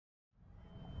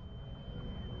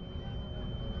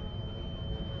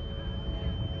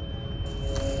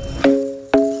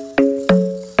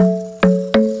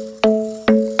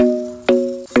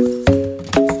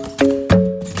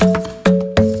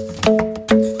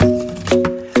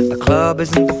club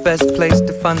isn't the best place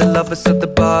to find the lovers, so the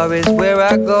bar is where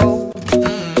I go.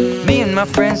 Me and my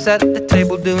friends sat at the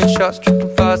table doing shots,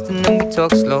 tripping fast, and then we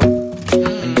talk slow.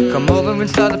 And you come over and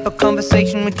start up a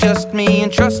conversation with just me,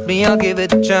 and trust me, I'll give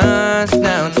it a chance.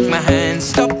 Now take my hand,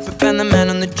 stop it, and the man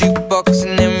on the jukebox,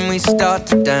 and then we start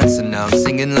to dance. And now I'm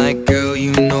singing like, girl,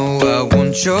 you know I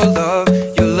want your love.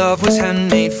 Your love was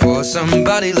handmade for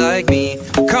somebody like me.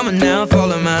 Come on now,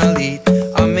 follow my lead.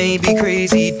 I may be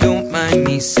crazy, don't mind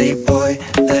me. Say, boy,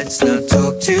 let's not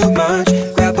talk too much.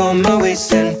 Grab on my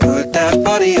waist and put that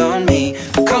body on me.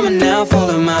 Come on now,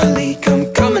 follow my lead.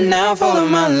 Come on now, follow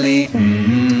my lead.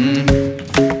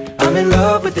 I'm in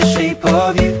love with the shape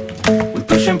of you. We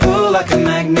push and pull like a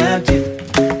magnet do.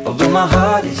 Although my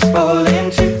heart is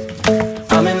falling too.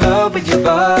 I'm in love with your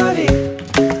body.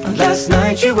 And last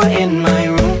night you were in my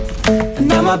room, and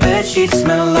now my bedsheets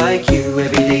smell like you.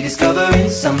 Every day discovering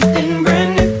something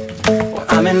brand new. Well,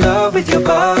 I'm in love with your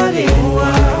body.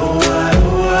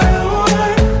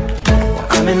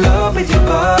 I'm in love with your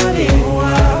body.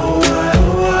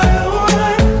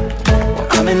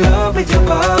 I'm in love with your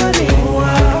body.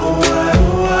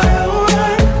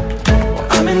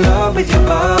 I'm in love with your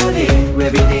body.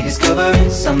 Every day discovering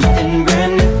something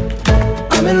brand new.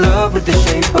 I'm in love with the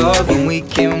shape of you. When we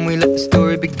can, we let the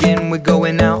story begin. We're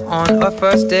going out on our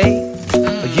first date.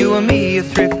 You and me are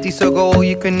thrifty, so go all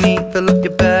you can eat. Fill up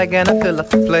your bag and I fill up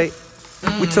the plate.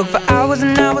 We talk for hours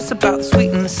and hours about the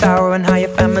sweet and the sour, and how your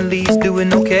family's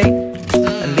doing okay.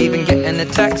 And leaving, getting a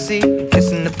taxi,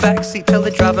 kissing the backseat, tell the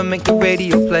driver make the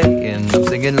radio play. And I'm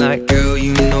singing like, girl,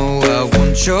 you know I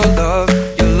want your love.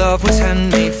 Your love was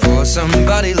handmade for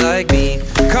somebody like me.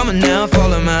 Come on now,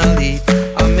 follow my lead.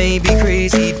 I may be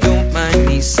crazy, don't mind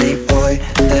me. Say, boy,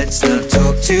 let's not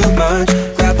talk too much.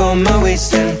 Grab on my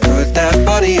waist and put that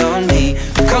body on me.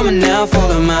 Come on now,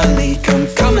 follow my lead. Come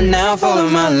on now, follow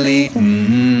my lead.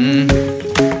 I'm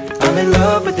in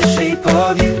love with the shape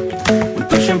of you. We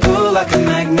push and pull like a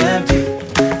magnet do.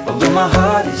 Although my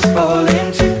heart is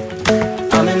falling too.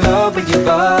 I'm in love with your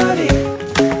body.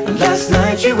 And last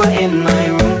night you were in my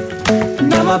room, and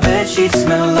now my bedsheets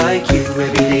smell like you.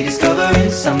 Every day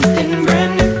discovering something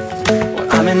brand new. Well,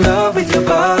 I'm in love with your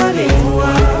body.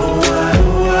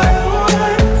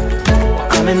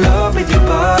 I'm in love with your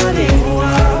body.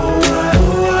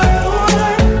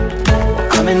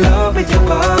 I'm in love with your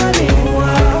body.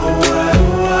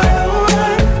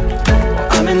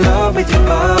 I'm in love with your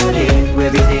body.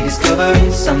 Every day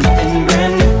discovering something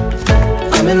brand new.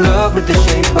 I'm in love with the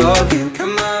shape of you.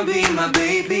 Come on, be my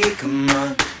baby, come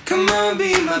on. Come on,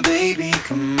 be my baby,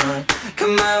 come on.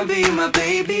 Come on, be my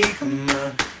baby, come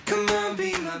on.